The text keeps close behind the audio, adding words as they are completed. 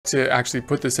to actually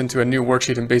put this into a new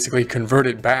worksheet and basically convert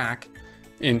it back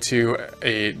into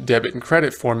a debit and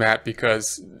credit format,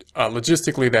 because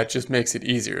logistically that just makes it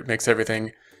easier. It makes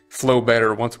everything flow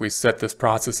better once we set this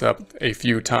process up a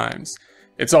few times.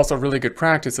 It's also really good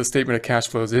practice. A statement of cash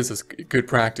flows is a good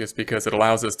practice because it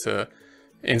allows us to,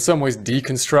 in some ways,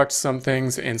 deconstruct some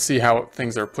things and see how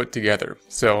things are put together.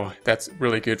 So that's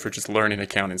really good for just learning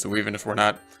accounting. So even if we're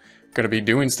not going to be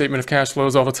doing statement of cash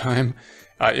flows all the time,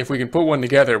 if we can put one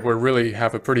together, we really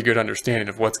have a pretty good understanding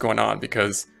of what's going on,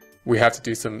 because we have to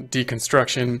do some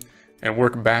deconstruction and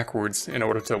work backwards in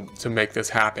order to make this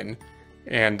happen.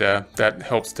 And that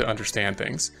helps to understand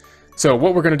things. So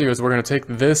what we're going to do is we're going to take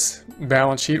this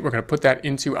balance sheet, we're going to put that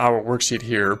into our worksheet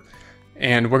here,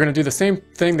 and we're going to do the same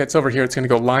thing that's over here. It's going to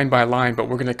go line by line, but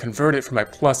we're going to convert it from a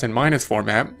plus and minus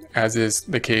format, as is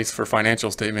the case for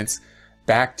financial statements,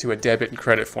 back to a debit and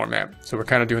credit format. So we're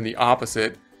kind of doing the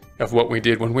opposite of what we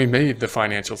did when we made the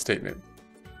financial statement.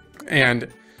 And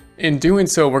in doing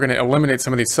so, we're going to eliminate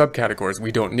some of these subcategories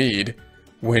we don't need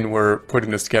when we're putting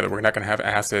this together. We're not going to have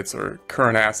assets or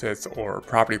current assets or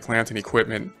property, plant, and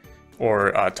equipment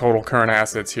or total current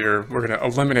assets here. We're going to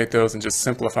eliminate those and just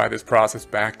simplify this process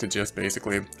back to just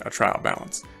basically a trial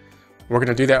balance. We're going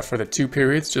to do that for the 2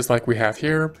 periods, just like we have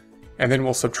here, and then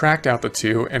we'll subtract out the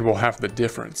 2 and we'll have the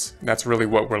difference. That's really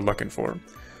what we're looking for.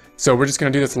 So we're just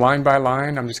going to do this line by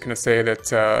line. I'm just going to say that,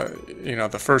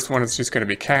 the first one is just going to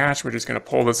be cash. We're just going to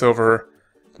pull this over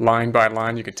line by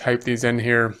line. You can type these in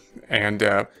here, and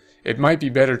it might be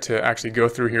better to actually go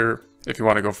through here if you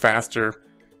want to go faster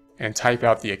and type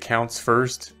out the accounts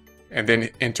first and then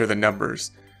enter the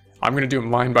numbers. I'm going to do them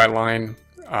line by line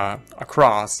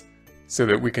across so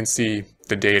that we can see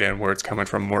the data and where it's coming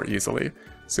from more easily.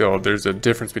 So there's a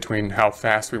difference between how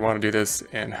fast we want to do this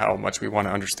and how much we want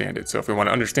to understand it. So if we want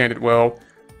to understand it well,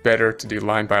 better to do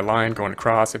line by line going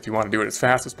across. If you want to do it as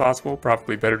fast as possible,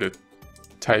 probably better to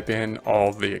type in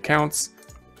all the accounts,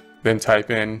 then type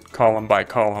in column by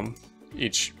column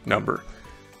each number.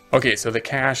 Okay, so the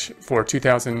cash for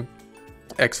 2000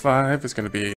 X5 is going to be